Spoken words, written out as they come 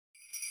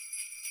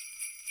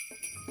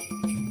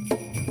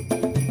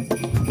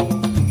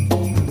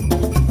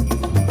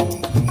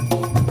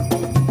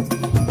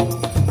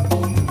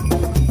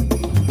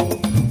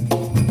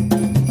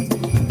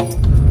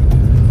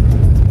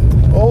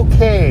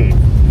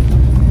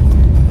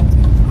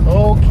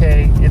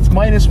Okay, it's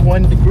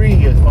 -1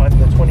 degree on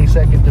the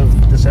 22nd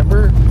of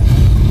December,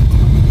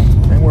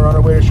 and we're on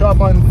our way to shop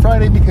on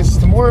Friday because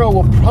tomorrow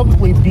will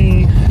probably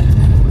be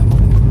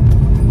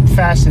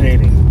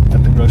fascinating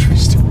at the grocery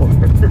store.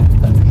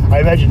 I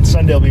imagine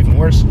Sunday will be even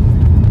worse.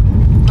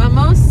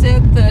 Mama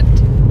said that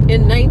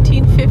in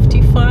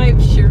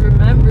 1955 she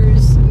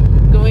remembers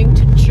going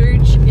to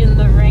church in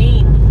the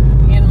rain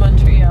in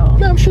Montreal.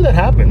 Yeah, I'm sure that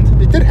happened.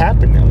 It did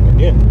happen now and then,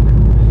 yeah.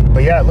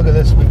 But yeah, look at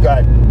this. We've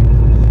got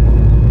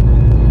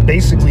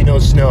basically no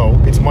snow.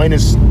 It's -1.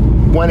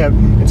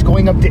 It's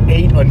going up to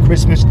 8 on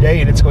Christmas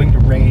Day, and it's going to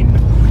rain.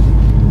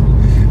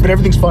 But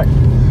everything's fine.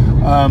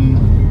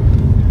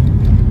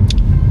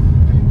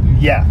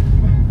 Yeah.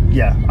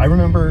 I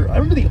remember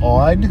the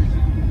odd. I'm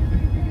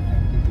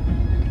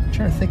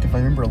trying to think if I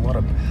remember a lot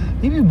of.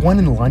 Maybe one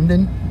in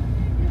London,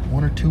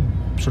 1 or 2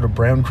 sort of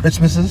brown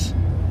Christmases.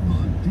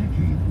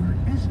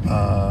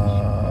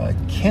 I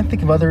can't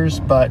think of others,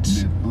 but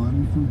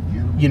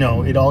you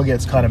know, it all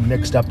gets kind of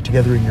mixed up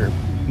together in your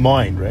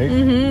mind, right?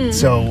 Mm-hmm.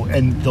 So,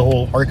 and the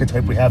whole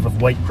archetype we have of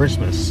white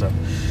Christmas. So.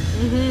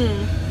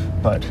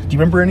 Mm-hmm. But do you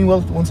remember any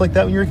ones like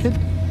that when you were a kid?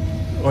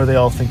 Or they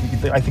all think?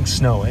 I think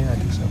snow, I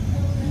think so.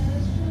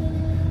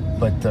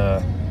 But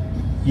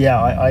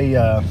yeah,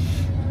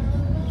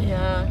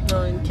 yeah,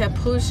 no, in Cap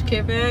Rouge,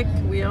 Quebec,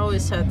 we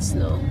always had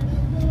snow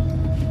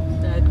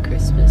at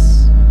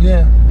Christmas.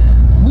 Yeah,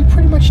 we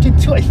pretty much did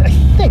too. I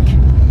think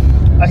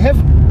I have.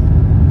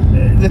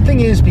 The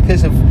thing is,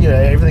 because of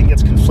everything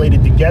gets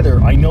conflated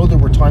together, I know there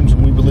were times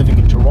when we were living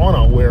in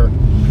Toronto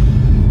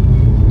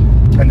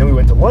and then we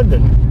went to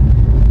London,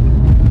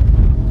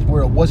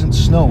 where it wasn't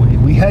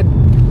snowing. We had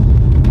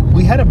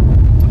a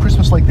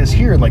Christmas like this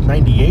here in like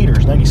 98 or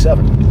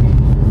 97.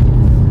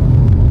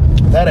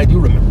 That I do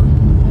remember.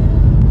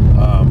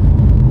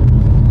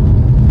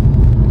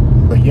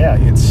 But yeah,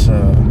 it's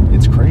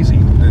crazy.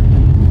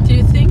 Do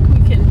you think we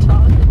can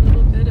talk a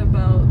little bit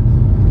about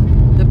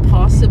the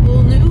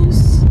possible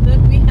news that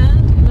we had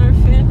in our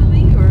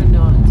family, or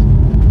not?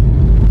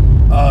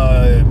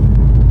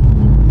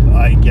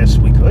 I guess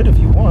we could if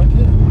you want.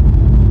 Yeah.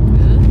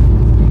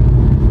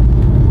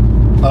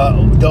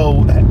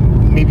 Though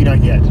maybe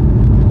not yet.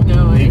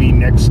 No. Maybe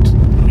next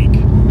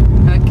week.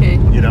 Okay.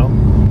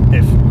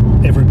 If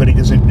everybody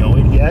doesn't know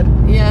it yet.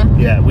 Yeah.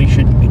 Yeah, we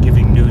shouldn't be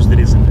giving news that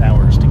isn't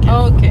ours to give.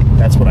 Oh, okay.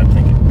 That's what I'm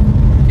thinking.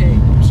 Okay.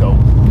 So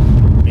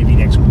maybe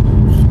next week.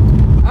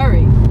 All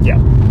right. Yeah.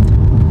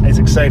 As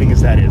exciting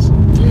as that is.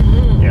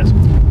 Mm-hmm. Yes.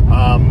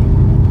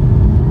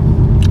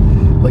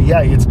 But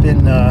yeah, it's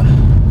been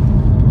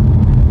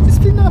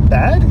not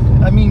bad.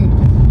 I mean,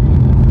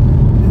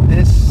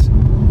 this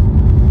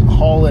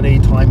holiday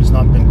time has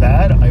not been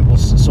bad.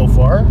 So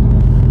far.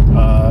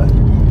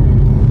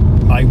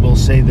 I will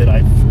say that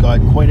I've got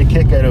quite a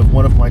kick out of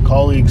one of my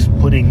colleagues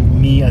putting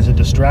me as a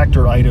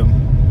distractor item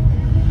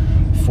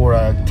for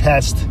a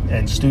test,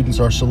 and students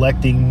are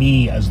selecting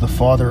me as the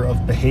father of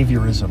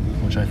behaviorism,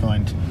 which I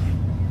find,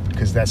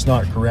 because that's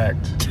not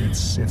correct.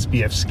 It's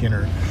B.F.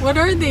 Skinner. What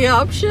are the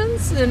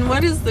options, and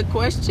what is the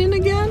question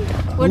again?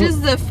 What is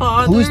the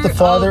father? Who's the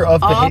father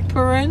of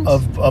operant?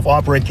 Of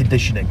operant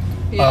conditioning?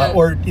 Yeah.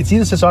 Or it's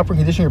either says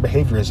operant conditioning or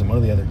behaviorism, one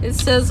or the other. It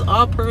says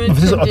operant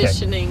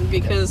conditioning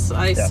because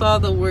I saw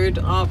the word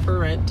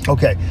operant.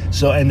 Okay,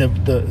 so and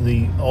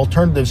the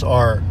alternatives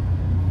are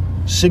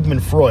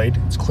Sigmund Freud.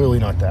 It's clearly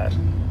not that.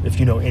 If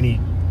you know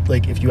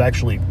if you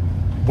actually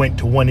went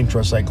to one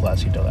intro psych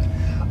class, you'd know that.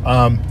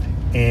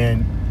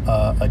 And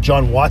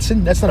John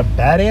Watson. That's not a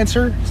bad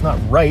answer. It's not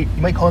right.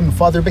 You might call him the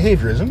father of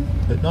behaviorism,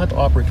 but not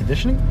operant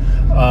conditioning.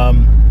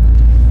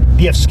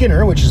 B.F.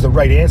 Skinner, which is the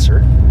right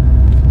answer.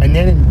 And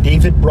then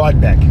David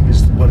Broadbeck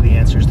is one of the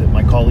answers that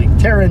my colleague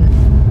Taryn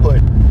put,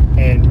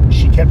 and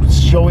she kept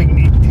telling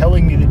me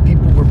that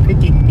people were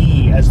picking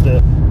me as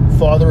the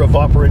father of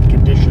operant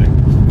conditioning.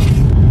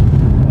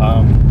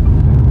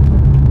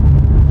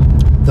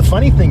 The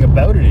funny thing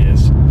about it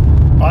is,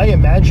 I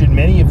imagine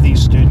many of these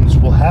students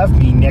will have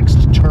me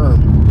next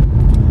term,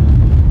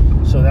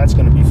 so that's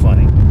going to be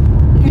funny.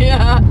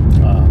 Yeah.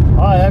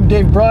 Hi, I'm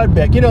Dave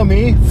Broadbeck. You know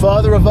me,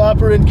 father of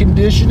operant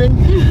conditioning.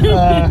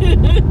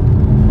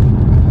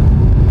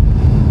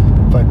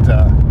 But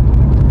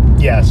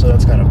yeah, so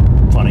that's kind of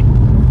funny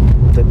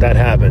that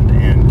happened,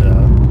 and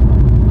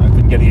I've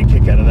been getting a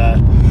kick out of that.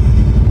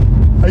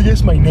 I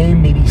guess my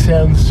name maybe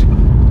sounds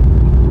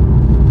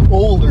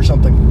old or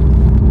something.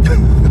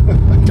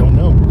 I don't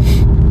know.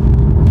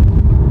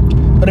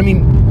 But I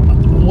mean,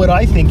 what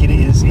I think it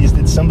is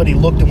that somebody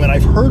looked and went,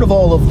 I've heard of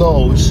all of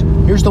those.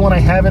 Here's the one I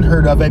haven't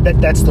heard of. I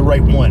bet that's the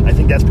right one. I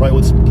think that's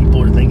probably what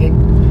people are thinking.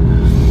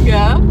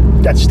 Yeah.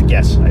 That's just a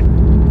guess.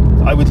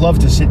 I would love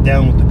to sit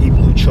down with the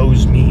people who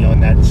chose me on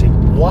that and say,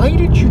 why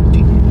did you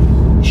do...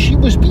 She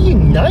was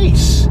being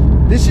nice.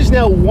 This is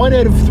now 1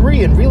 out of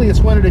 3, and really it's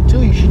 1 out of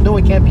 2. You should know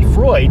it can't be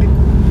Freud.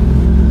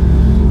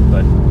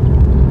 But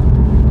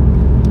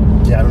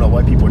yeah, I don't know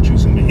why people are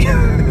choosing me.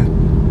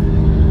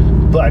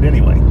 But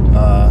anyway,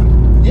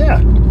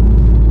 yeah.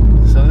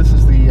 So this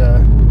is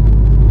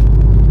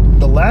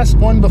the last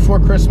one before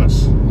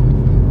Christmas.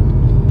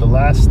 The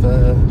last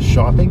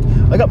shopping.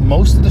 I got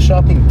most of the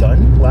shopping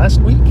done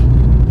last week.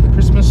 The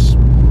Christmas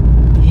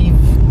Eve,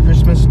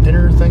 Christmas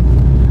dinner thing.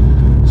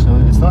 So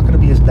it's not going to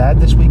be as bad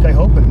this week, I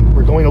hope. And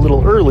we're going a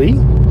little early.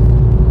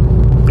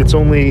 It's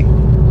only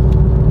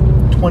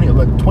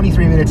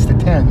 23 minutes to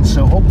 10,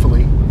 so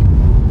hopefully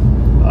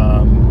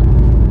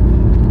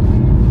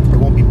it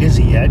won't be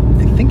busy yet.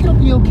 I think it'll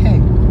be okay.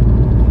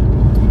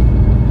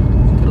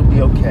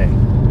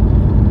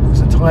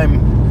 There's a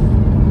time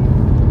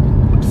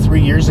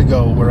 3 years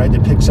ago where I had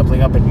to pick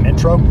something up at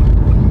Metro.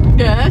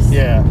 Yes.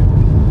 Yeah.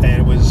 And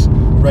it was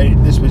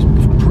this was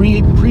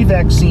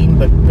pre-vaccine,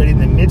 but right in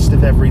the midst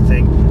of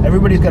everything.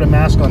 Everybody's got a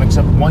mask on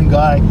except one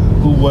guy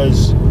who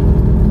was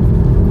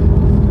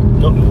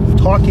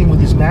talking with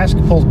his mask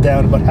pulled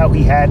down about how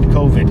he had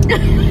COVID.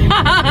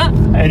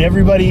 And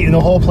everybody in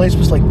the whole place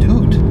was like,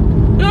 dude,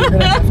 you're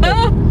gonna have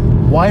to,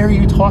 why are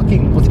you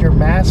talking with your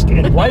mask?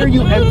 And why are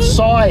you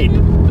outside?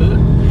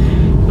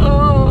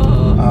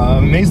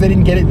 I'm amazed they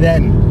didn't get it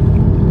then.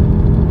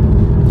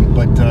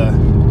 But,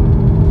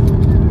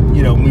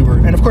 we were,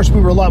 and of course we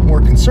were a lot more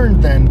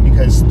concerned then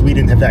because we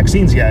didn't have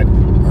vaccines yet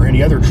or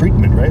any other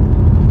treatment, right?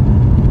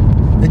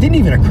 It didn't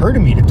even occur to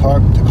me to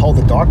call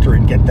the doctor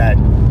and get that,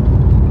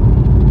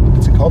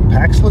 what's it called,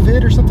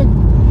 Paxlovid or something?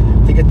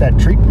 To get that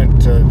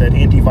treatment, that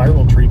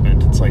antiviral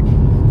treatment. It's like,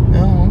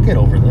 no, I'll get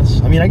over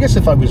this. I mean, I guess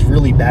if I was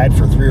really bad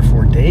for 3 or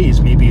 4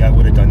 days, maybe I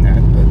would have done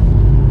that, but...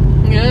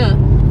 Yeah.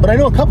 But I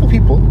know a couple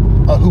people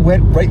who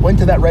went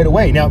to that right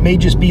away. Now, it may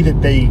just be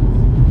that they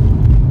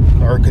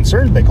are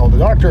concerned. They called the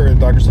doctor, and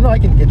the doctor said, no, I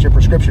can get your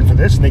prescription for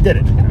this, and they did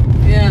it.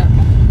 Yeah.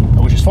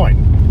 Which is fine.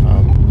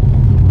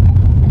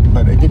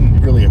 But it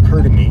didn't really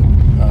occur to me,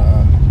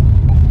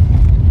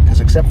 because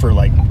except for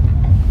like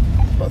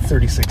about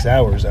 36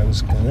 hours, I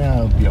was going,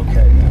 I'll be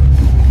okay.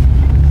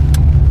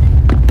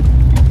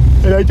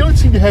 And I don't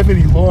seem to have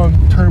any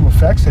long-term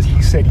effects, as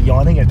he said,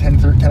 yawning at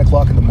 10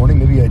 o'clock in the morning.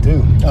 Maybe I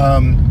do.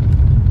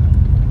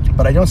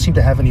 But I don't seem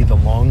to have any of the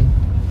long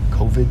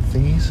COVID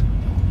thingies,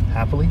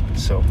 happily.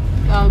 So.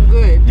 Oh,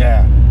 good.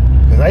 Yeah,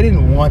 because I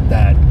didn't want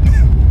that. I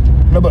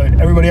don't know about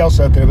everybody else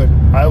out there, but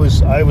I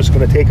was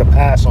going to take a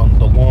pass on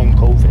the long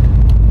COVID.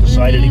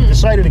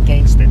 Decided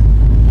against it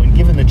when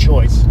given the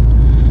choice.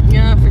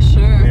 Yeah, for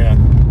sure. Yeah.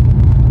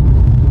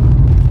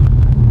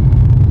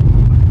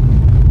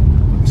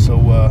 So,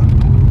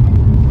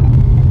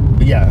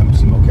 but yeah, I'm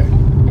okay.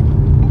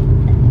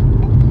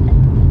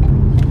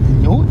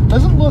 No, it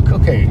doesn't look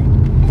okay.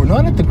 We're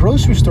not at the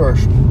grocery store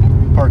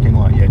parking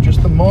lot yet,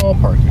 just the mall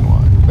parking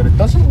lot. But it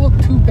doesn't look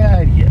too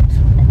bad yet.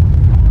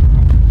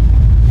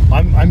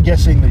 I'm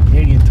guessing that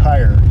Canadian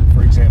Tire,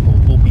 for example,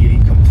 will be a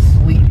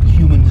complete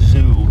human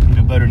zoo in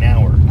about an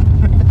hour.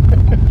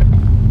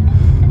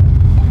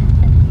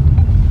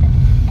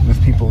 With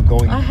people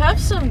going... I have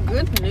some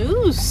good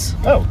news.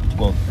 Oh,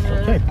 well,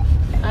 okay.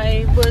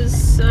 I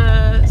was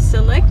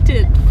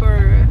selected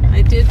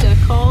I did a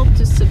call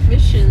to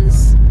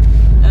submissions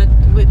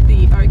with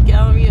the Art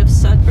Gallery of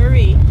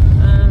Sudbury.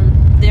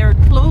 They're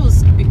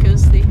closed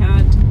because they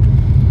had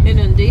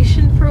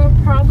inundation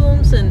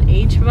problems and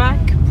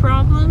HVAC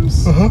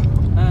problems,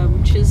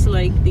 which is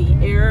like the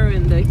air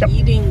and the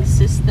heating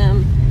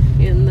system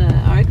in the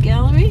art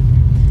gallery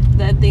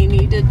that they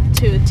needed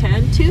to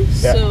attend to.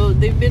 Yeah. So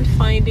they've been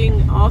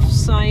finding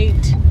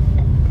off-site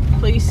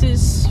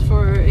places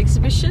for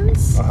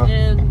exhibitions,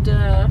 and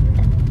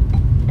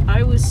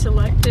I was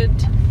selected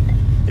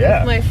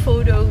with my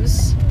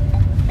photos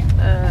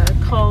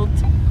called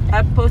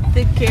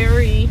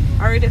Apothecary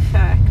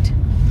Artifact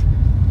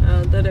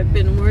that I've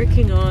been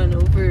working on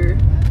over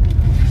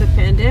the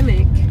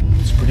pandemic.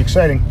 It's pretty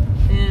exciting.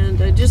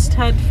 And I just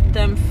had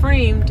them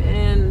framed,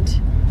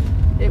 and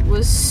it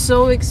was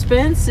so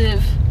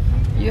expensive.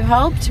 You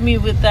helped me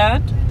with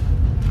that.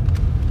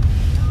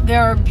 They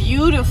are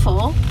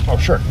beautiful. Oh,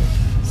 sure.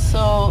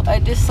 So I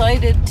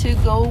decided to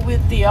go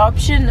with the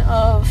option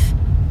of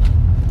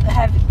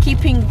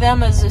keeping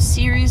them as a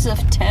series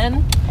of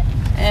 10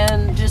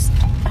 and just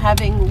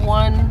having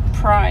one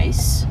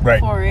price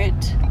for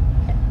it.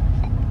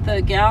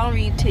 The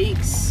gallery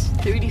takes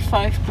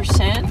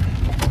 35%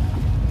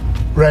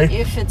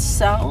 if it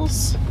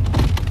sells.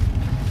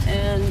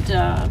 And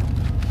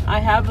I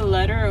have a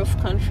letter of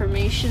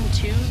confirmation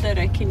too that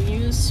I can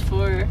use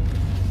for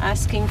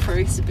asking for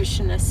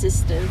exhibition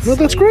assistance. No,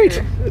 that's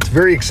great. It's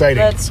very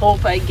exciting. Let's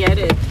hope I get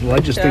it. Well, I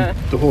just think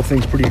the whole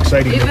thing's pretty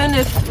exciting. Even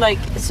if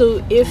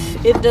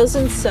if it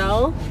doesn't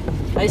sell,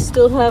 I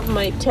still have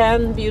my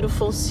 10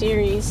 beautiful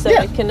series that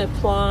I can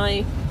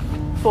apply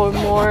for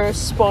more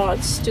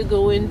spots to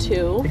go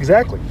into.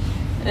 Exactly.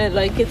 And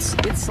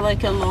it's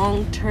like a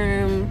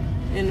long-term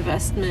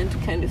investment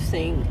kind of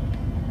thing,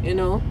 you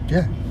know?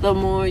 Yeah. The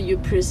more you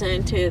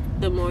present it,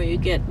 the more you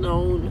get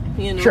known,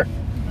 you know? Sure.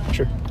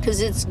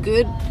 Because it's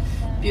good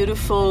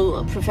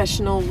beautiful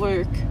professional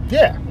work.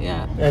 Yeah.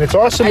 Yeah. And it's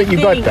awesome that you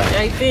got that.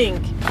 I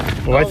think.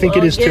 Well, I think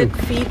it is I'll too. get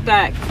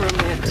feedback from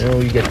it. You know,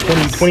 you get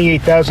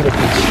 28,000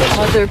 apiece.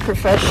 Other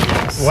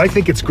professionals. Well, I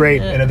think it's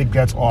great, and I think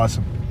that's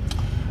awesome.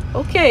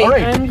 Okay. All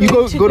right, I'm you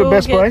going go to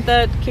Best get Buy.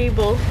 that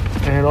cable.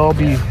 And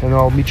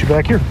I'll meet you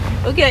back here.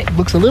 Okay.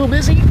 Looks a little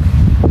busy.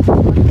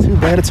 Too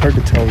bad it's hard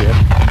to tell yet.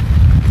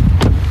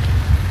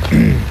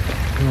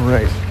 All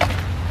right.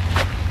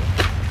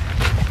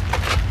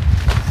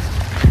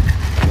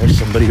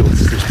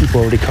 There's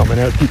people already coming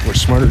out. People are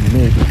smarter than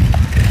me.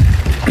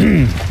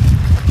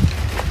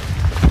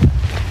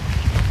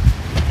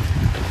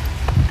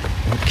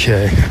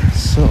 Okay,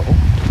 so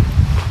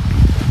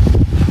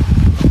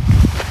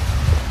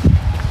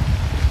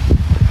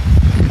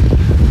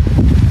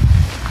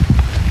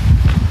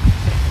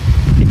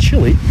it's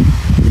chilly.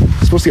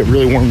 It's supposed to get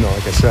really warm though,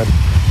 like I said.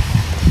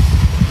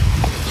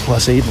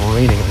 +8 and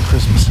raining on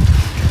Christmas.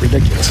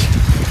 Ridiculous.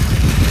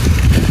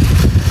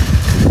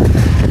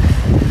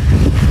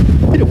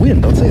 Bit of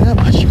wind, I'll tell you that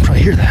much. You can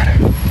probably hear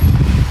that.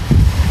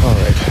 All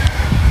right.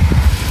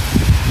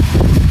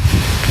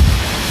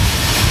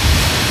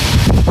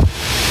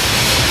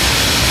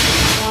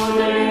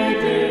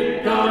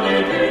 Gaudete,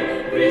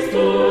 gaudete,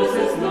 Christus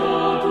est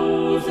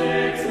natus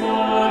ex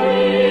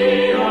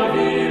Maria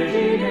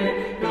Virgine,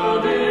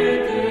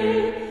 gaudete.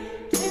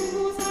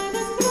 Tempus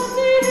enes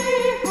procedi,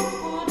 hoc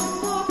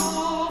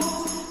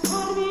podamus,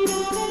 carmina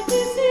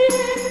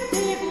letissime,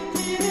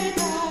 debutere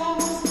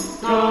damus.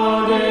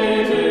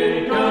 Gaudete,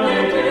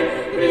 gaudete,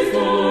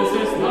 Christus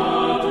est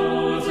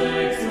natus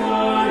ex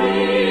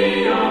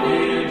Maria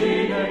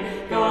Virgine,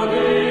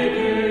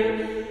 gaudete.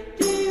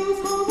 Deus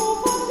homo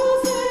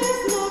factus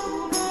est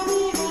natura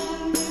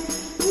mirante,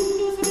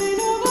 mundus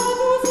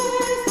renovatus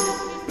est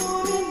acquis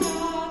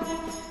dominate.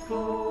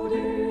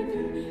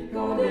 Gaudete,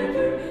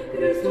 gaudete,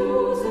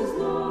 Christus est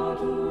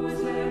natus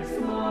ex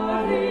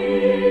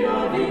Maria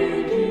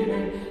Virgine,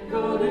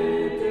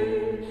 gaudete.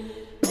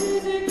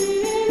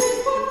 Ezequielis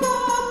porta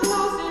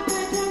placet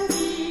et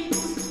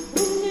antiquus,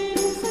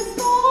 undenus est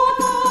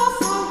nota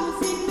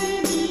salus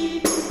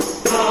invenitus.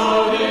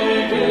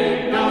 Gaudete,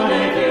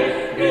 gaudete,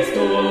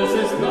 Christus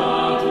est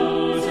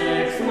natus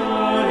ex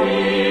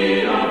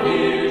Maria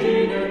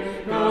Virgine,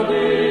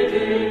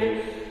 gaudete.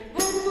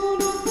 Ergo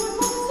nostra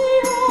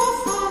conscio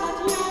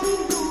salatiam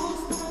in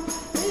nostra,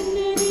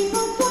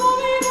 benedicat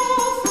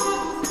Dominus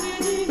salus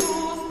Regi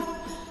nostra.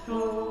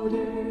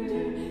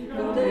 Gaudete,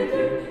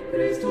 gaudete,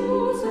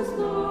 Christus est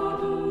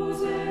natus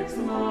ex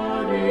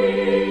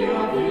Maria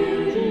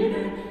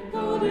Virgine,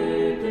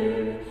 gaudete.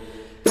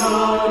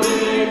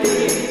 Gaudete,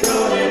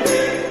 gaudete,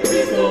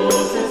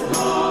 Christus est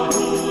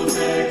natus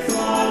ex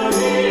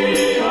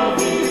Maria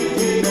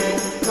Virgine,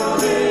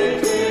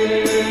 gaudete.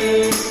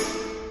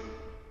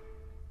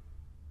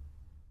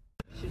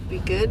 Should be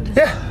good.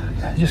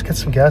 Yeah, just get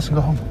some gas and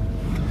go home.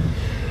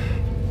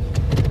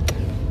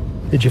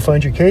 Did you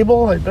find your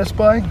cable at Best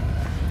Buy?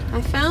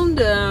 I found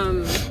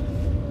a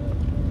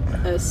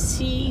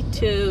C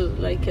to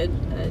like a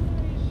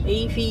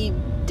AV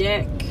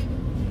deck.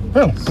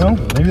 Oh, well,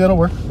 maybe that'll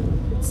work.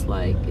 It's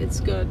like it's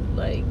got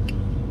like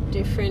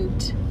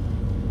different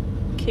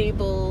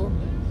cable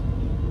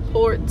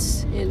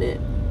ports in it.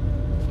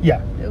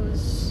 Yeah. It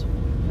was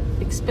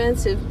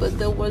expensive, but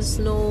there was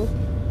no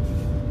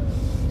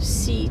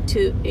C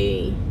to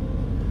A.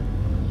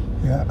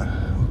 Yeah.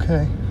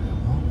 Okay.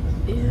 Well,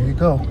 there you Yeah.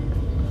 go.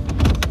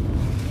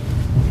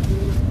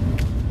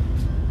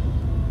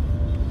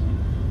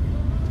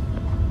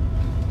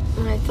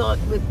 And I thought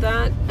with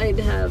that I'd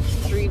have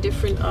 3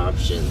 different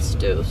options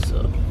too,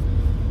 so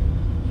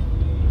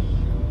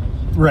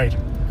Right.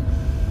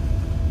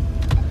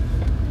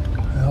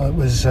 Well, it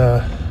was.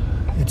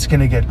 It's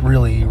gonna get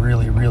really,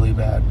 really, really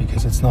bad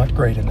because it's not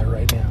great in there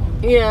right now.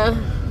 yeah.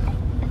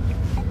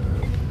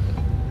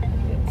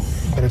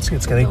 But it's I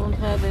gonna. don't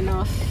have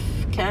enough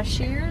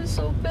cashiers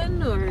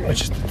open, or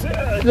It's just,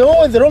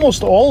 no, they're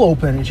almost all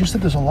open. It's just that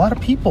there's a lot of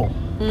people.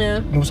 yeah.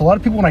 There was a lot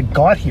of people when I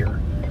got here.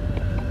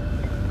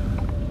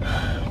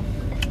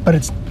 But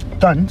it's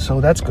done, so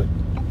that's good.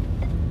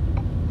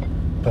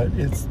 But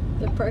it's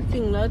The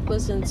parking lot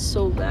wasn't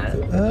so bad.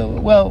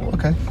 well,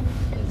 okay.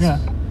 It's- Yeah,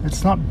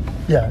 it's not.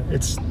 Yeah,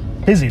 it's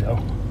busy though.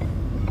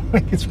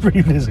 It's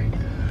pretty busy.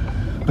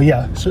 But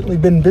yeah, certainly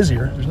been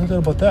busier. There's no doubt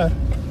about that.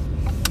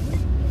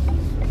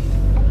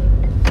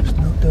 There's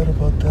no doubt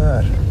about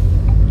that.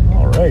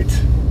 All right.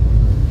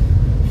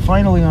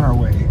 Finally on our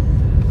way.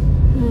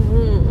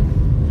 Mhm.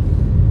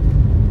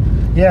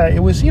 Yeah,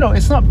 it was.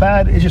 It's not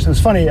bad. It was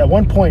funny. At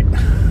one point,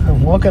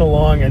 I'm walking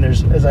along, and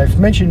there's, as I've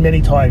mentioned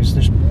many times,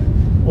 there's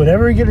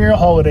whenever you get near a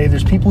holiday,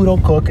 there's people who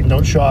don't cook and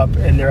don't shop,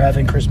 and they're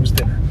having Christmas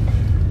dinner.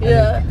 And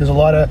Yeah. there's a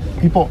lot of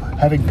people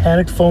having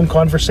panicked phone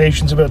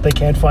conversations about they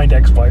can't find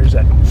X, Y, or Z.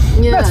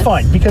 Yes. That's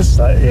fine because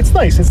it's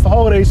nice. It's the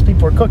holidays.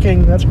 People are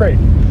cooking. That's great.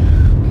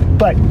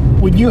 But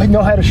when you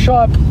know how to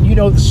shop, you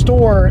know the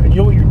store, and you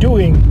know what you're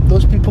doing,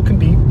 those people can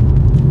be,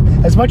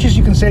 as much as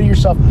you can say to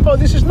yourself, oh,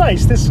 this is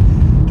nice.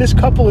 This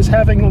couple is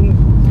having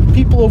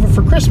people over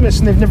for Christmas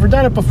and they've never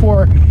done it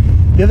before.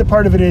 The other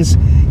part of it is,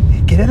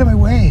 get out of my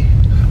way.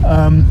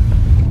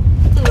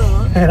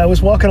 Aw. And I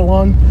was walking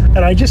along,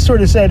 and I just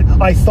sort of said,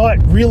 I thought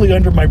really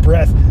under my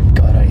breath,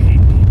 God, I hate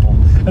people.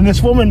 And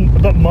this woman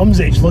about Mom's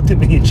age looked at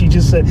me, and she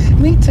just said,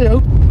 me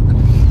too.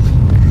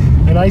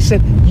 And I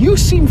said, you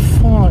seem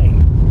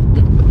fine.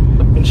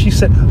 And she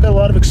said, I've got a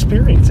lot of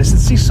experience. I said,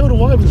 see, so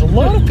do I. There's a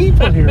lot of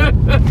people here.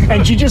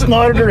 And she just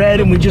nodded her head,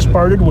 and we just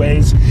parted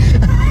ways.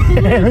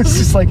 And it's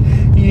just like,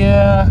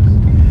 yeah,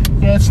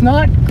 it's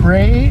not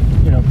great,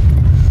 you know.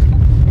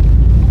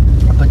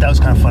 But that was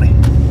kind of funny.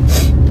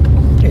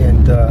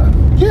 And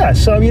yeah,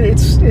 so I mean,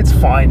 it's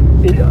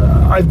fine.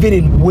 I've been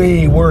in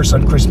way worse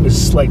on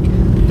Christmas. Like,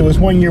 there was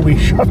one year we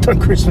shopped on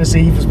Christmas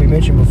Eve, as we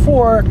mentioned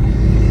before.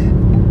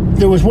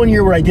 There was one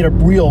year where I did a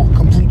real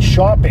complete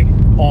shopping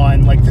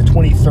on like the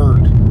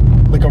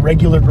 23rd, like a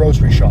regular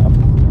grocery shop,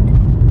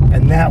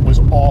 and that was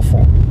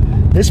awful.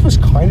 This was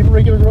kind of a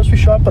regular grocery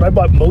shop, but I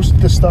bought most of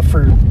the stuff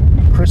for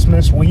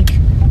Christmas week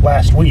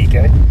last week,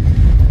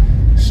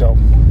 so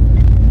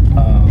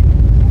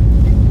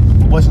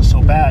it wasn't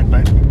so bad,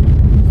 but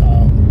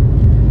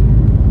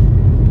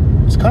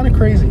it's kind of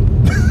crazy.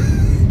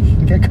 It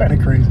can get kind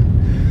of crazy.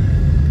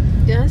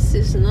 Gas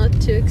is not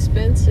too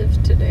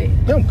expensive today.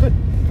 No, good.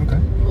 Okay.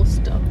 We'll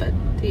stop at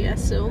the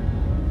Esso.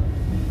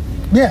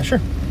 Yeah, sure.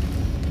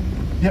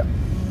 Yeah.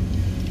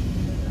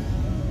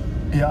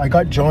 Yeah, I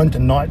got John to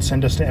not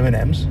send us to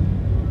M&M's.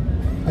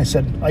 I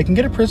said, I can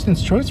get a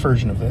President's Choice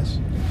version of this.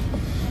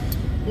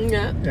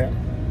 Yeah. Yeah.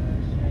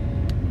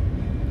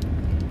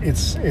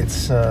 It's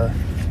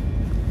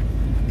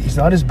he's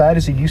not as bad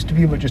as he used to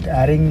be about just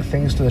adding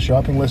things to the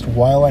shopping list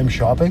while I'm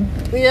shopping.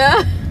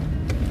 Yeah.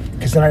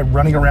 Because then I'm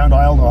running around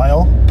aisle to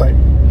aisle. But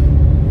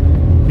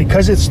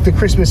because it's the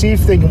Christmas Eve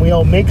thing and we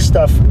all make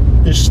stuff,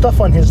 there's stuff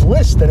on his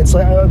list, and it's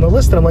like on the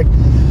list, and I'm like,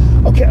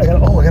 okay, I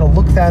gotta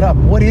look that up.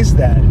 What is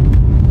that?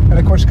 And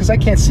of course, because I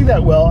can't see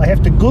that well, I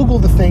have to Google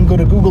the thing, go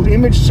to Google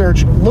image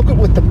search, look at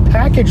what the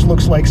package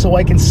looks like so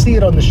I can see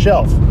it on the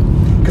shelf.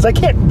 Because I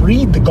can't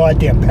read the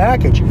goddamn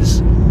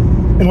packages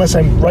unless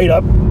I'm right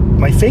up,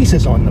 my face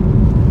is on them.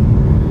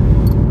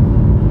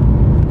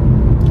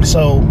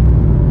 So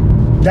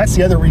that's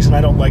the other reason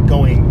I don't like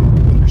going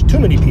when there's too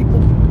many people,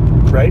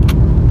 right?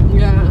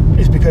 Yeah.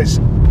 Is because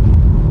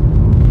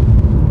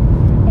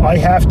I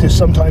have to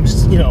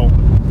sometimes, you know,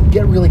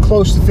 get really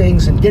close to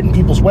things and get in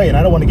people's way, and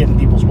I don't want to get in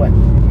people's way.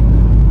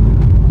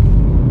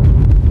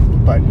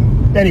 But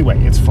anyway,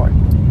 it's fine.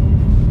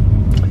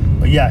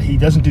 But yeah, he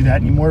doesn't do that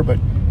anymore, but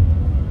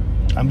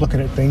I'm looking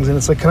at things and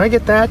it's like, can I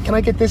get that? Can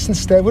I get this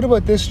instead? What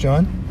about this,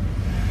 John?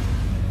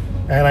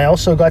 And I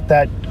also got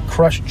that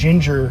crushed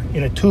ginger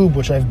in a tube,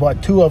 which I've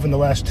bought 2 of in the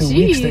last 2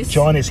 weeks that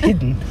John has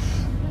hidden.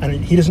 And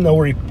he doesn't know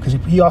where because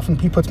he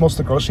puts most of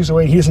the groceries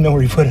away, and he doesn't know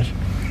where he put it.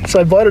 So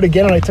I bought it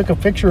again, and I took a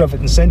picture of it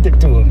and sent it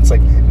to him. It's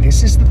like,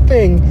 this is the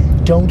thing,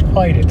 don't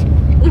hide it.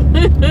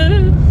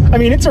 I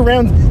mean,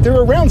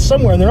 they're around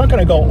somewhere, and they're not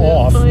going to go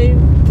off.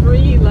 Find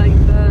 3 like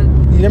that.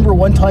 You remember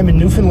one time in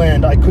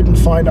Newfoundland, I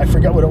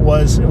forget what it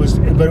was,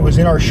 but it was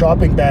in our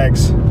shopping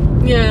bags.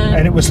 Yeah.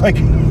 And it was like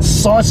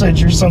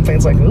sausage or something.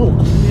 It's like, ooh.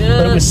 Yeah.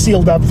 But it was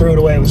sealed up, throw it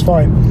away, it was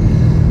fine.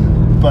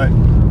 But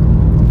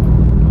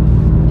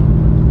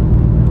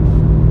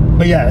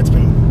yeah, it's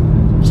been...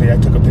 So yeah, I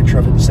took a picture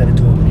of it and sent it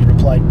to him, and he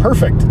replied,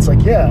 perfect. It's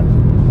like, yeah,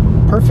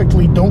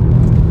 perfectly, don't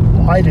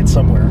hide it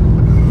somewhere.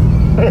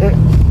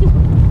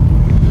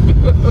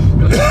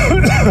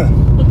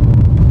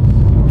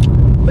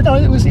 But no,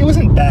 it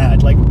wasn't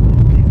bad. Like,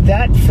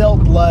 that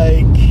felt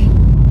like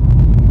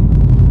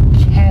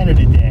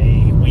Canada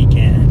Day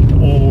weekend,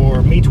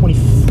 or May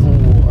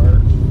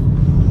 24.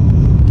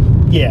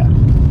 Yeah,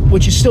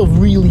 which is still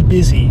really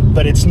busy,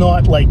 but it's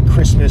not like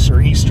Christmas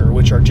or Easter,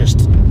 which are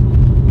just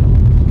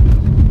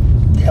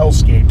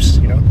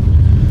hellscapes, you know.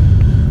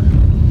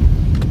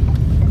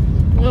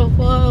 Well,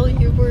 while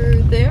you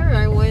were there,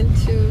 I went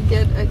to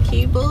get a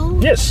cable.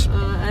 Yes.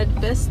 At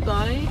Best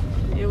Buy.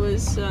 It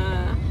was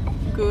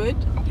good.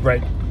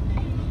 Right.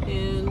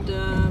 And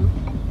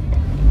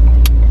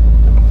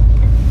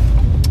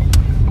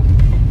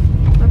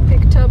I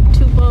picked up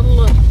 2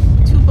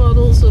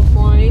 bottles of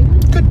wine.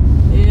 Good.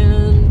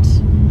 And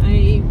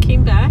I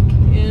came back,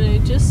 and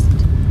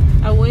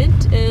I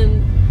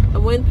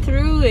went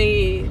through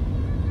a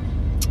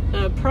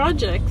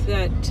project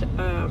that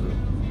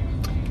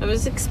I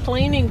was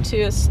explaining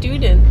to a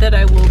student that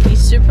I will be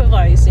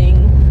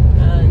supervising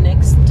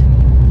next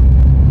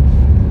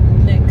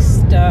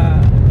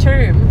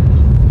term.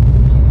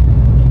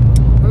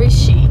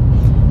 Rishi.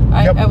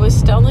 Yep. I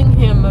was telling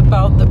him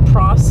about the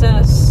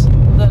process,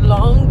 the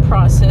long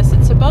process.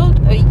 It's about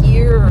a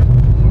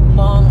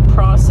year-long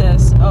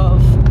process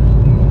of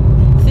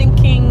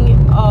thinking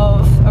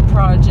of a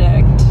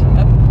project,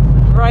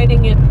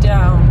 writing it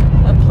down,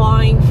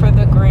 applying for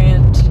the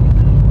grant,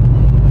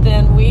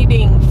 then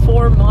waiting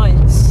 4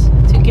 months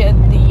to get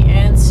the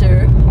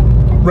answer,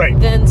 Right.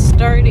 then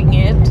start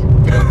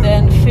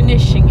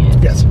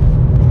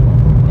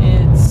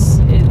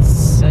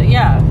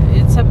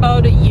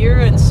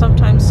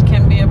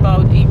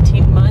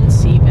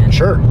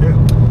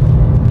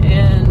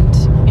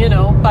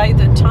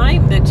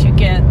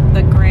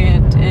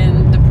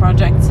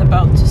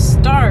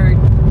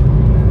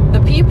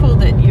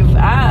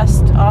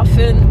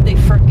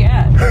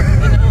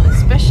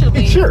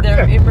Sure,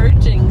 they're yeah.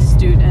 emerging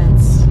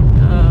students,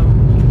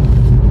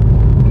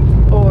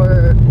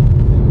 or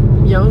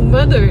young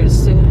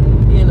mothers,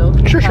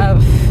 Sure.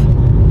 have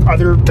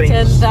Other things.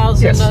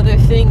 10,000 Yes. other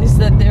things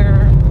that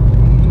they're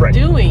Right.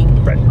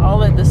 doing Right.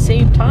 all at the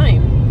same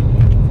time.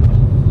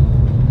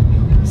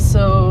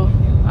 So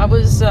I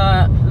was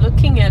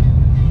looking at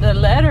the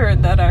letter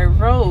that I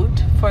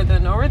wrote for the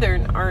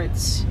Northern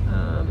Arts,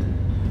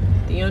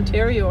 the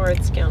Ontario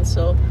Arts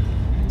Council,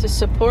 to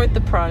support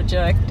the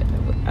project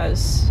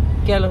as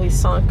Galerie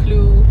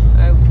Saint-Cloud.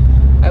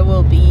 I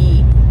will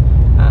be,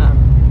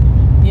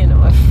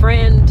 a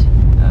friend,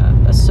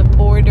 a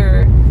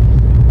supporter,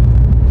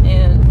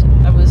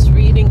 and I was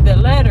reading the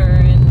letter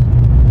and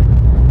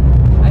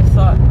I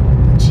thought,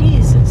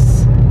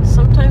 Jesus,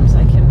 sometimes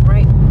I can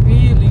write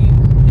really,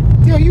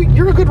 Yeah,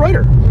 you're a good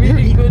writer.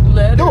 really good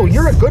letters. No,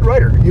 you're a good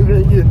writer.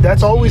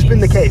 That's always been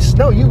the Jeez. case.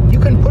 No, you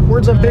can put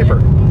words on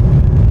paper.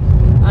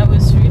 I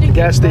was reading The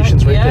gas it back-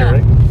 station's right there,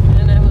 right?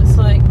 And I was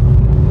like,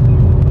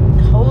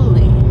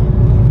 holy,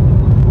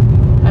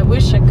 I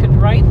wish I could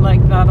write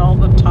like that all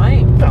the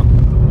time. No,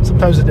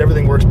 sometimes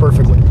everything works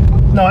perfectly.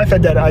 No, I've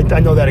had that. I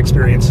know that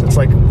experience. It's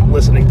like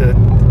listening to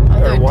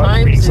Other reading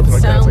times it something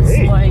like that. It's sounds like,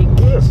 hey, like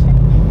look at this.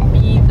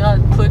 me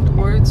not put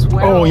words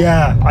well. Oh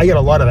yeah, I get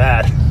a lot of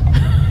that.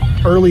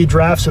 Early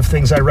drafts of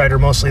things I write are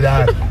mostly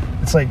that.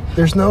 It's like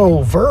there's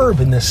no verb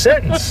in this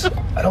sentence.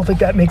 I don't think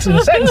that makes it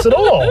a sentence at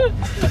all.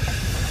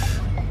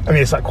 I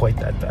mean, it's not quite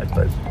that bad,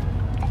 but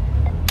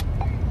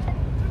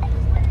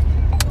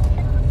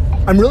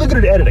I'm really good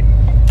at editing.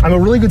 I'm a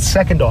really good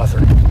second author.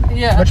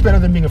 Yeah. Much better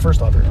than being a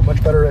first author. I'm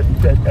much better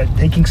at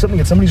taking something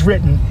that somebody's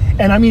written,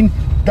 and I mean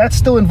that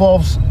still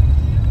involves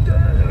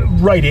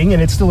writing,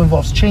 and it still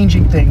involves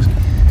changing things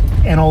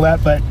and all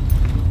that, but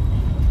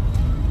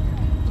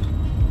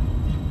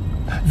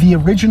the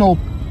original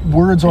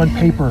words on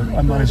paper,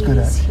 I'm not as good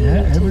at. Everybody's Yeah,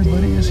 here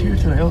everybody today. is here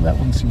today. Oh, that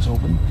one seems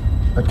open,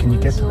 but can you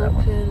get to that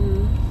one?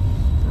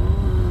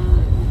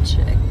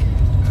 Check.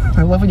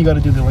 I love when you got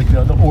to do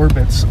the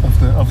orbits of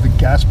the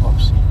gas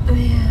pumps.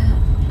 Yeah,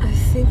 I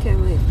think I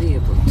might be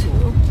able to.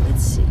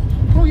 Let's see.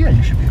 Oh yeah,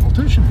 you should be able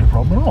to. It shouldn't be a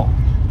problem at all.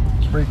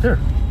 It's right there.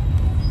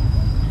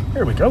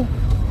 There we go.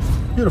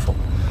 Beautiful.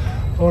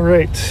 All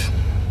right.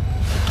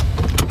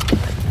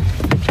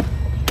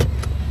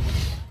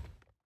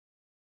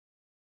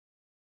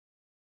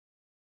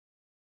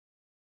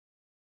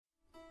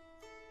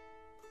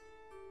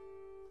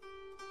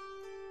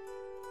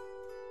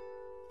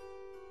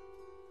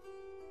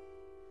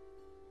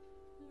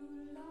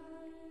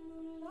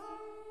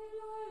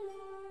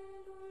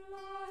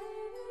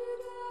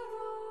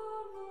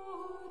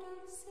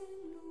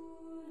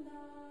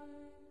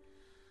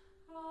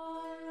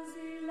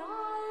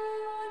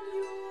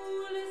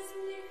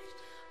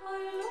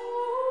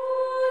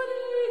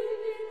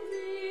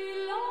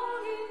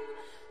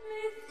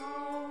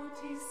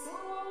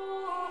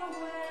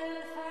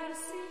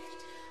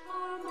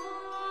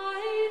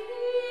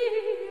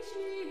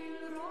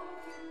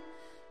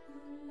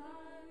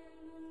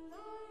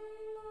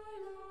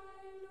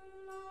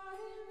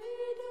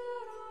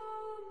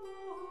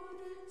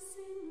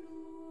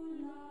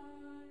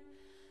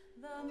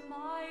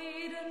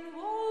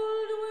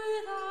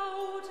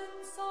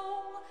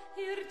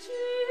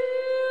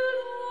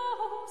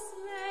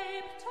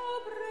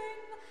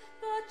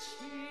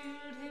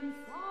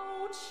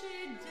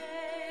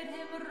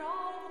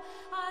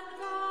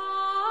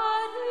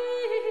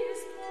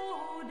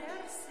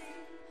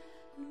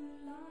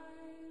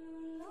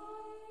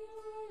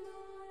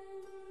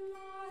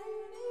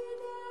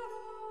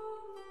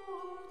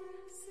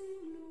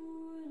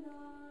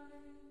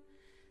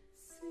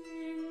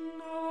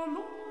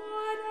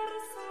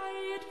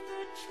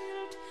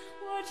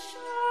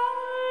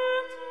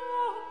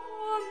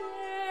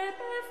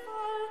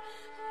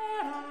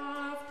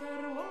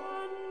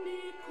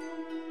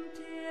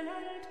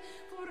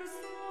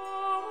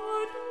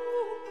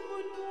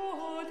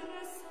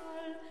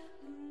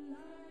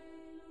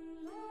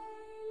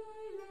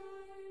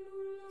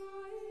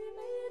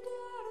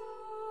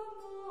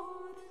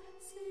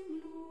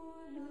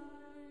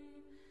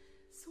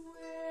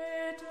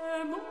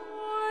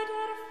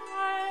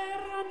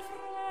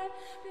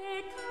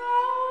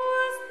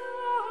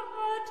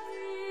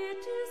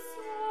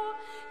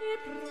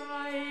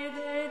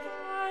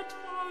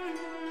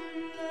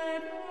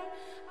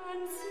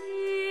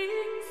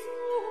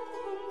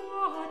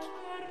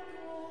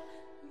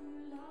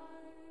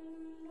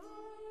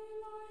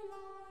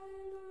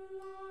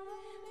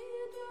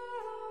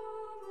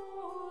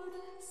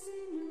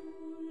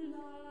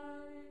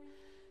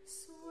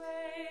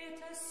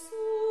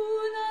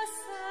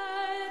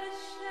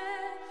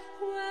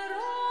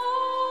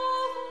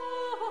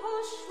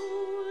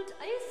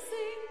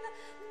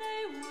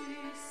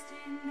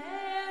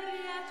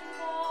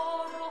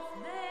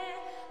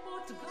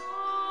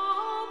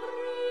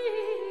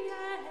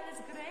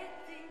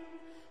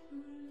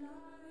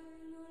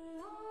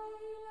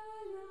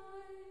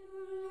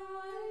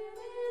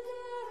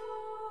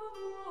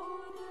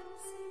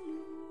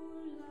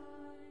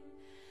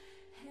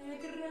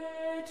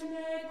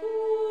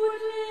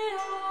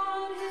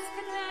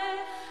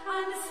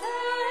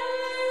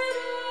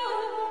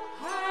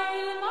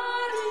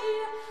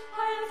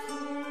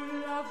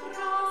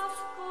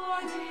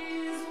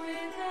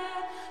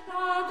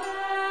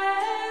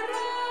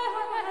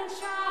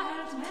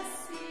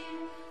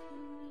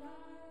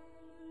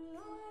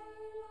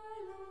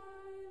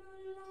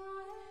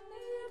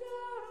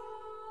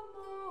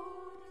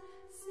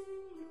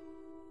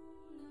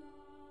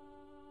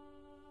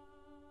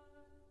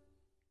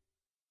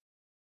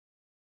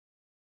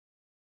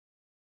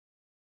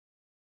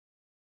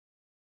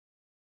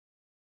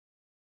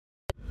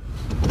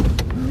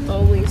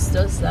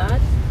 that?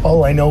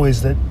 All I know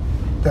is that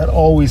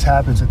always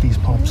happens at these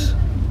pumps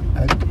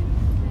at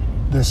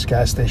this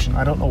gas station.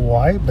 I don't know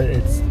why, but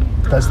it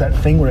does that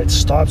thing where it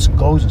stops and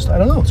goes and stuff. I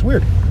don't know. It's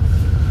weird.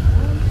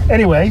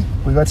 Anyway,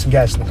 we got some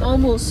gas in the car.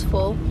 Almost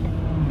full.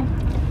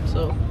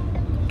 So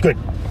Good.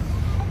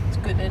 it's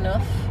good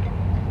enough.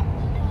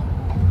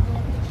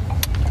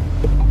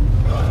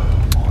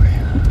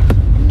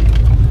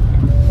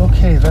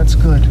 Okay, that's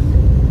good.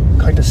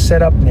 Kind of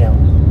set up now.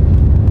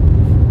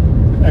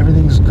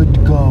 Everything's good to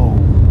go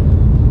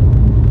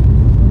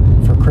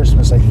for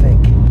Christmas, I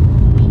think.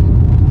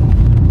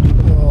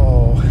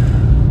 Oh,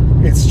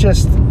 it's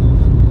just,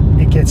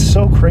 it gets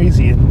so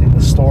crazy in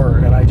the store,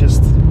 and I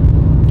just...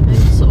 I'm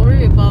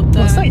sorry about that.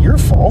 Well, it's not your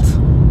fault.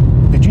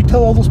 Did you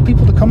tell all those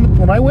people to come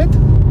when I went?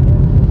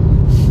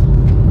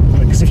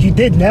 Because if you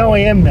did, now I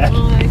am mad.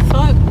 Well, I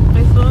thought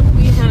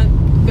we had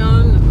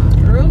gone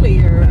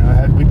earlier.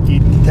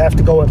 You'd have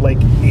to go at like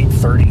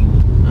 8:30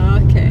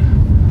 Okay.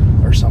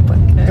 or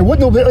something. Okay. It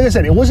wouldn't. Like I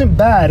said, it wasn't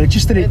bad. It's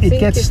just that I it think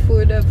gets. if it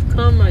would have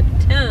come at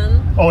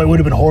 10, Oh, it would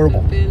have been horrible.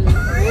 it would have been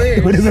worse.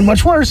 It would have been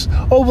much worse.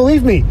 Oh,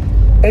 believe me,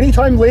 any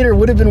time later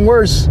would have been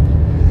worse.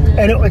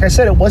 And like I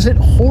said, it wasn't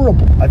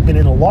horrible. I've been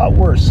in a lot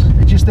worse.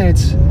 It's just that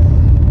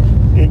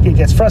it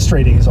gets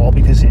frustrating is all,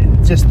 because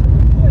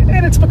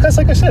it's because,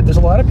 like I said, there's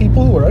a lot of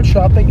people who are out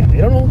shopping and they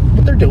don't know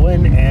what they're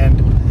doing,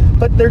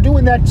 but they're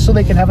doing that so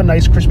they can have a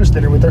nice Christmas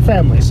dinner with their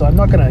family. So I'm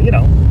not gonna,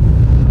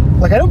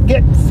 like, I don't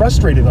get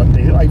frustrated on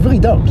days. I really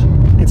don't.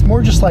 It's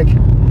more just like,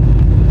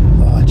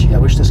 oh gee, I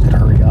wish this could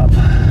hurry up.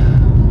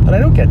 But I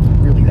don't get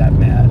really that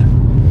mad.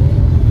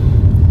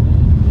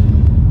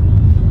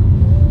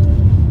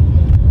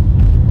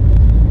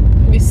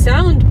 You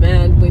sound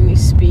mad when you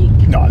speak.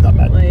 No, I'm not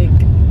mad. Like,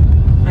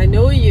 I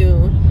know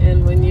you,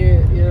 and when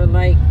you're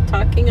like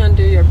talking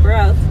under your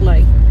breath,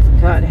 like,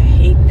 God, I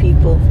hate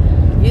people.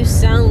 You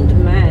sound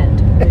mad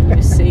when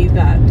you say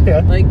that. Yeah.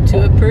 Like,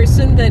 to a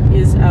person that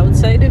is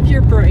outside of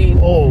your brain.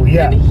 Oh,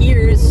 yeah. And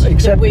hears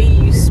the way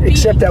you speak.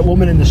 Except that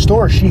woman in the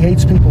store, she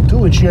hates people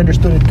too, and she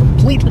understood it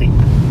completely.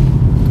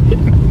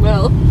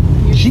 Well,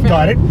 She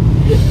got it.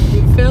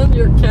 You found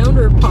your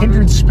counterpart.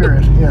 Kindred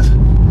spirit, yes.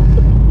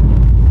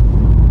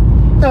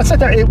 No, it's not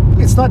that.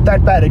 It's not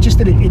that bad. It just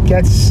that it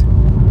gets.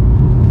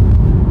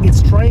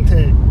 It's trying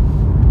to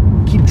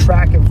keep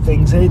track of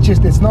things, and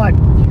it's not.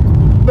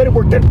 But it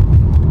worked out,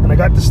 and I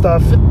got the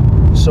stuff,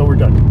 so we're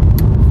done.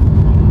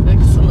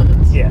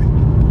 Excellent. Yeah.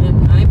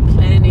 And I'm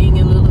planning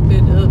a little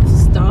bit of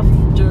stuff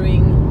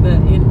during the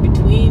in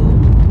between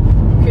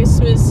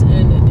Christmas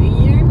and the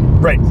New Year.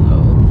 Right.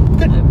 So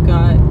Good. I've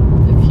got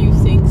a few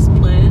things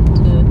planned.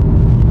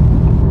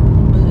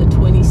 On the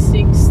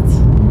 26th,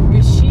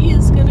 Rishi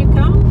is gonna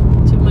come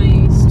to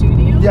my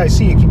studio. Yeah, I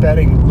see you keep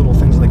adding little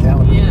things in the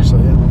calendar. Yeah. So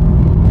yeah.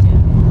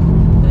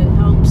 That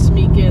helps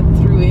me get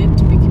through it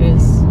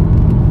because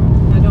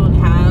I don't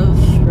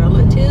have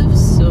relatives,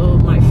 so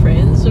my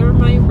friends are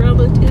my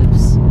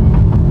relatives.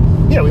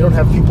 Yeah, we don't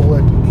have people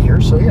here,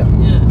 so yeah.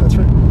 Yeah. That's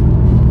right.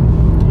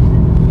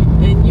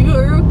 And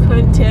you're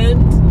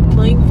content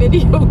playing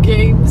video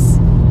games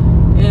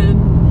and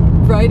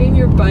riding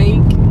your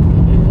bike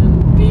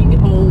and being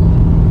home.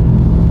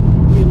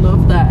 We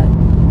love that.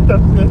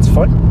 That's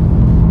fun.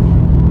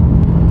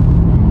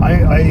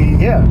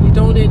 Yeah. You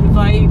don't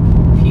invite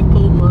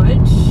people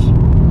much,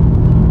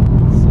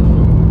 so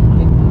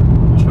I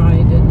try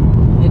to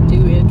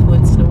do it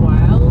once in a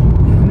while.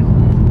 Mhm.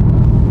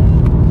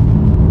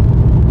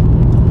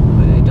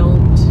 But I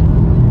don't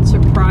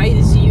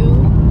surprise you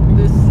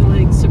with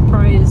like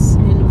surprise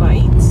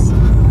invites.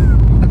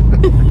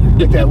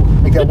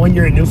 Like that one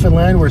year in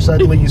Newfoundland where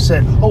suddenly you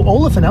said, "Oh,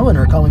 Olaf and Ellen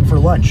are coming for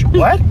lunch."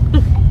 What?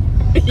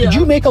 Did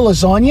you make a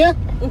lasagna?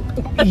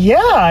 Yeah,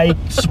 I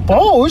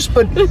suppose,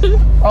 but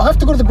I'll have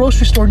to go to the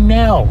grocery store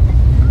now.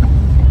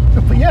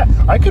 But yeah,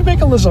 I could make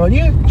a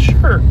lasagna,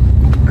 sure.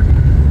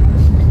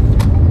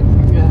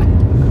 Yeah.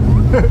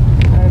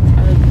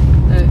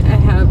 I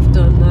have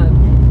done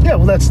that. Yeah,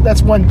 well,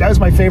 that was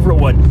my favorite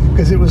one,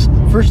 because it was,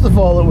 first of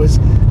all,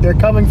 they're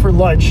coming for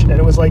lunch, and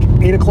it was like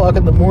 8 o'clock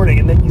in the morning,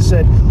 and then you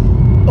said,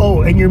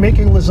 oh, and you're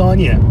making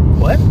lasagna.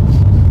 What?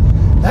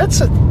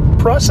 That's a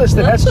process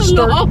that has to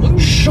start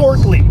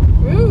shortly.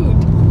 Rude.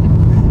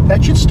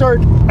 That should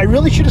start, I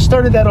really should have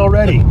started that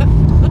already.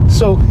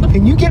 So,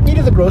 can you get me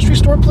to the grocery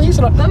store, please?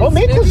 And I'll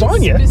make Very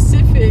lasagna.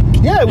 specific.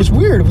 Yeah, it was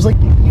weird. It was like,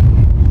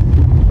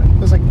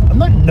 I'm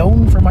not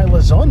known for my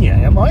lasagna,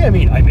 am I? I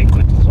mean, I make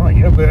good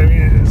lasagna, but I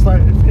mean, it's not,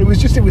 it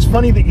was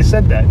funny that you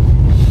said that.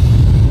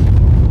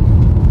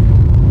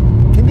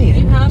 In the You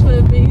end. have an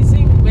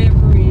amazing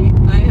memory.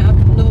 I have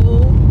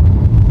no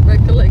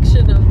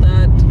recollection of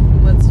that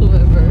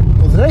whatsoever.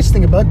 Well, the nice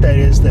thing about that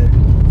is that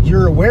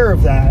you're aware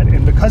of that,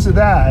 and because of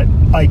that,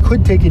 I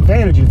could take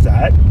advantage of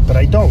that, but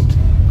I don't.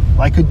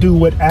 I could do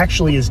what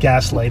actually is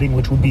gaslighting,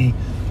 which would be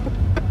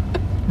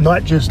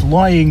not just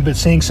lying, but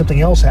saying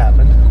something else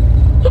happened.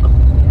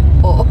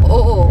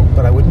 Oh.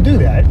 But I wouldn't do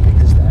that,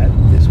 because that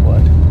is what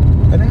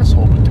an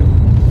asshole would do.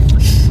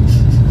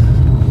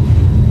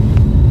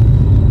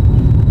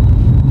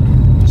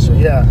 So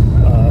yeah,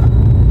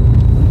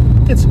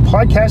 did some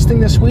podcasting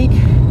this week.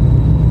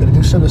 Gonna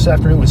do some this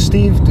afternoon with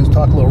Steve.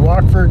 Talk a little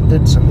Rockford.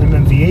 Did some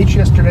MMVH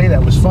yesterday.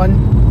 That was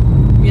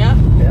fun. Yeah.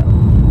 Yeah.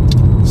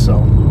 So.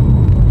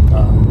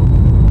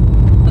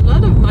 A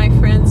lot of my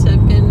friends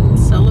have been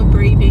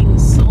celebrating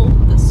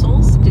the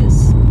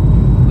solstice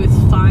with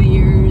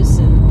fires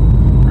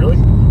and Really?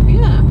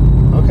 yeah,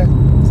 Okay.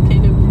 it's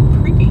kind of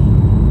pretty.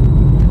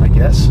 I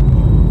guess.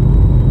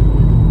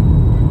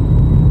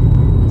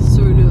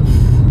 Sort of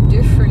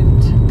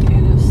different,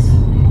 kind of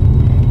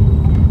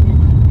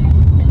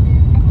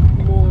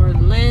more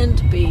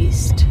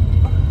land-based.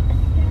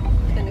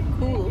 Kind of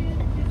cool.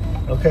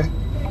 Okay.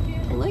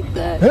 I like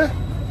that. Yeah.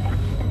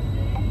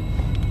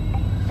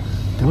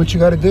 Do what you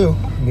got to do.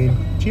 I mean,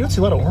 you don't see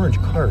a lot of orange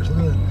cars.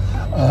 Look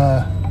at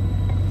that.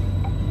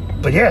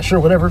 But yeah, sure,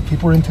 whatever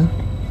people are into.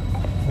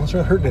 Unless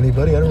they're not hurting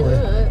anybody, I don't worry.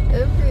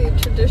 Every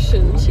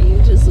tradition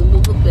changes a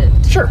little bit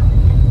Sure,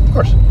 of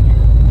course.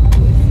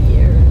 with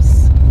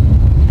years.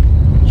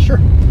 Sure.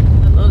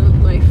 A lot of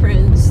my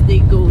friends, they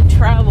go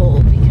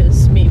travel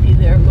because maybe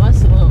they're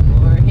Muslim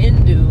or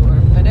Hindu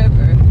or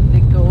whatever. They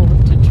go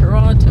to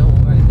Toronto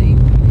or they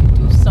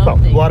do Well,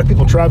 something. a lot of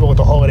people travel with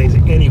the holidays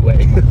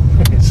anyway.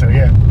 So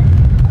yeah.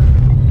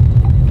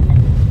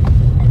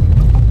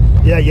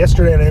 Yeah,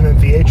 yesterday on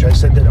MMVH, I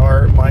said that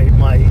my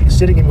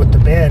sitting in with the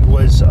band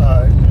was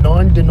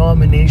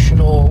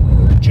non-denominational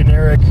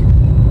generic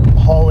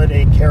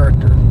holiday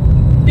character.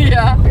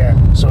 Yeah. Yeah,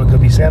 so it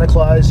could be Santa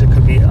Claus, it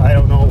could be, I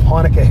don't know,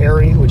 Hanukkah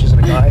Harry, which isn't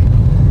a guy.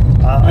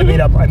 I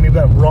made up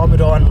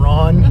Ramadan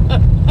Ron.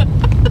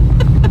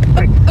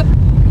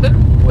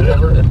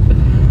 Whatever.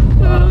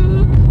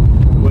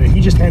 He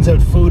just hands out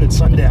food at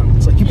sundown.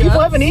 It's like, you people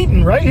Yes. haven't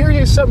eaten, right? Here,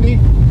 here's something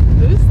to eat.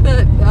 Who's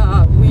that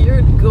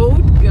weird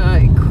goat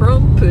guy?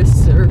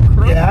 Krampus or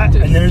Krampus? Yeah,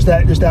 and there's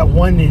that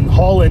one in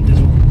Holland, there's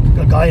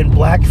a guy in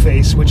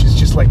blackface, which is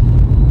just like,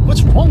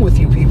 what's wrong with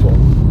you people?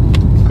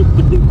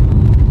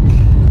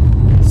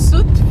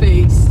 Soot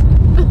face.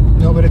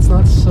 No, but it's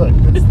not soot.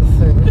 That's the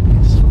thing.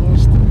 It's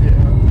supposed to,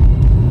 yeah.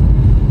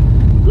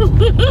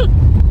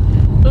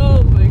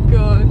 Oh my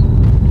god.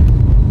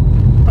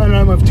 I don't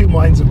know, I'm of two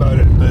minds about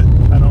it, but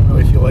I don't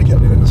really feel like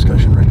having a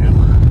discussion right now.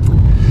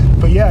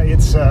 But yeah,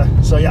 it's,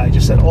 so yeah, I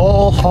just said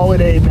all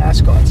holiday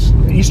mascots.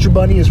 Easter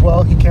Bunny as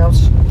well, he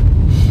counts.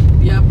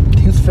 Yep.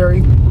 Tooth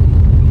Fairy,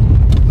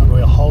 not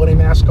really a holiday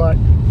mascot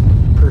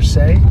per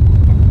se.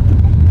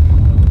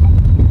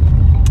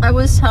 I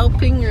was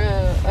helping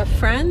a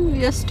friend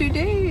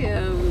yesterday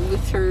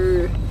with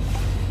her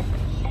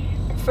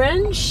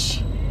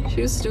French.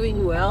 She was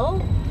doing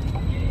well.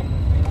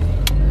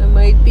 I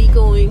might be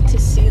going to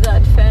see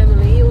that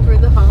family over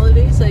the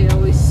holidays. I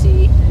always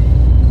see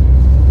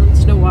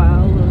once in a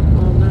while,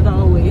 well, not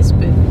always,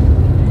 but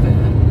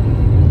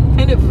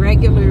kind of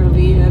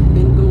regularly. I've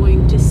been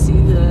going to see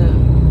the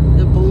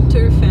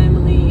Bolter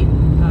family,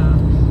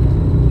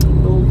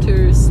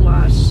 Bolter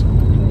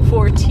 /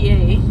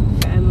 Fortier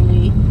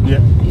family Yeah.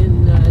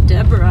 in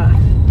Deborah.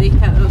 They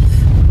have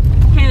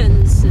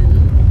hens and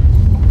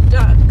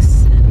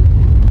ducks and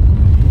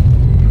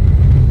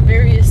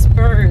various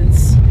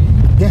birds.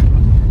 Yeah.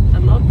 I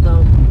love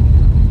them.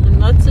 And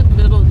lots of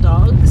little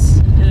dogs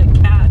and a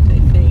cat, I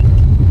think.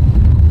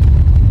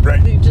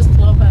 Right. They just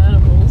love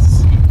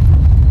animals.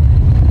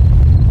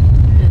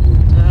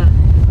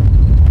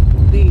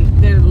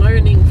 And they're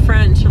learning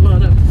French. A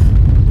lot of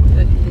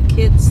the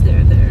kids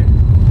they're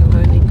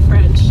learning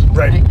French.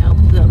 Right. I help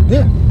them.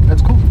 Yeah,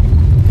 that's cool.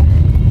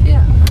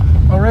 Yeah.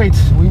 All right,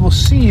 we will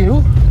see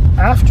you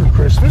after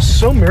Christmas.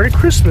 So Merry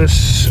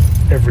Christmas,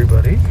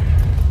 everybody.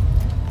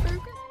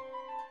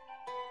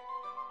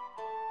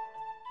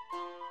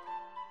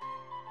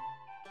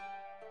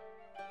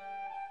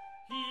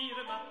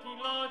 Hire mattin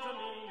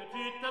lagioni e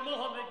tutte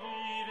molle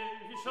gire,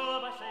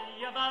 sciova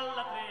sceia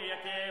valla trea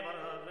che var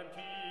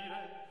avventure.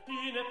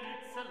 Une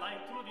pizza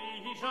l'introdì,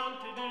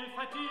 jante du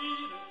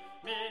fatire,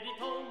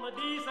 meditom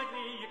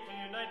disagrie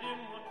qu'une aide de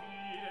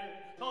moture.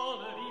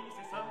 Toleris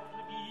et simple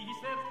vis,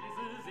 vers les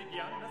œufs et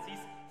bien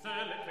assis,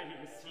 seul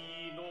crée si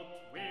notre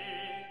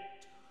way.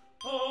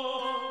 Oh,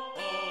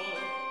 oh,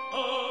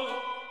 oh,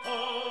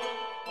 oh,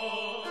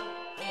 oh,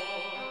 oh,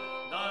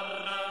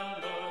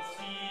 darrando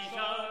si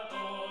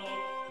château,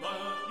 me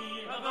qui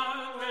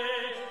avangue.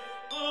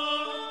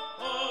 Oh,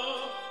 oh,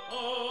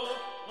 oh,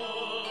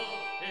 oh,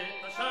 et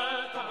ta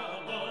scelta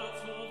mot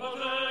su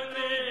votre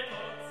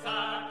credo,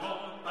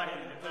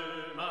 s'accompagne de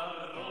ma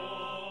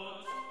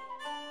rose.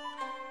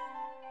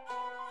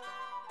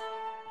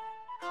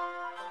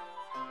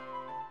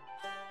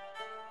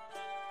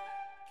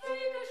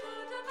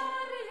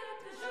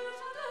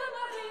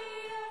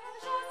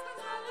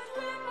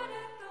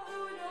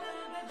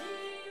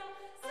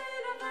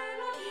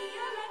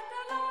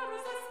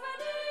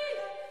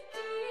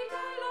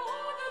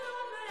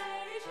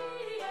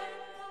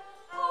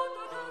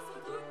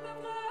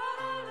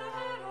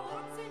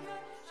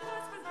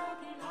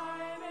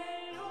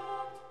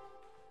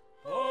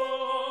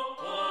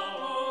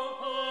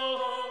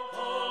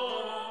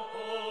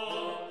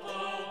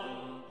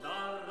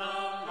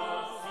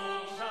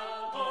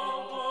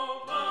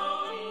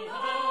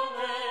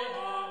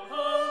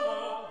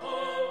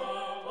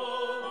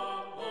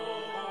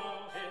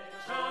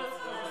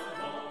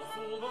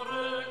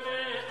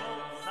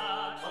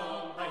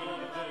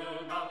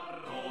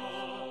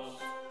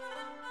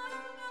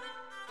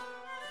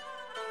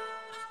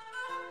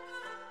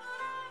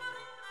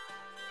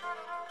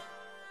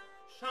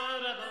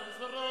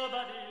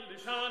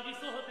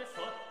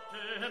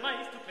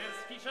 mais tout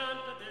qu'est-ce qui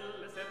chante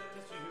de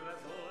cette sur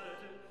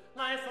azote.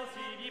 La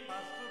sensibili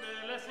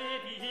pastorelle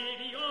c'est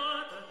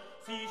idiote.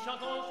 Si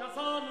chantons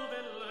chanson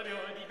nouvelle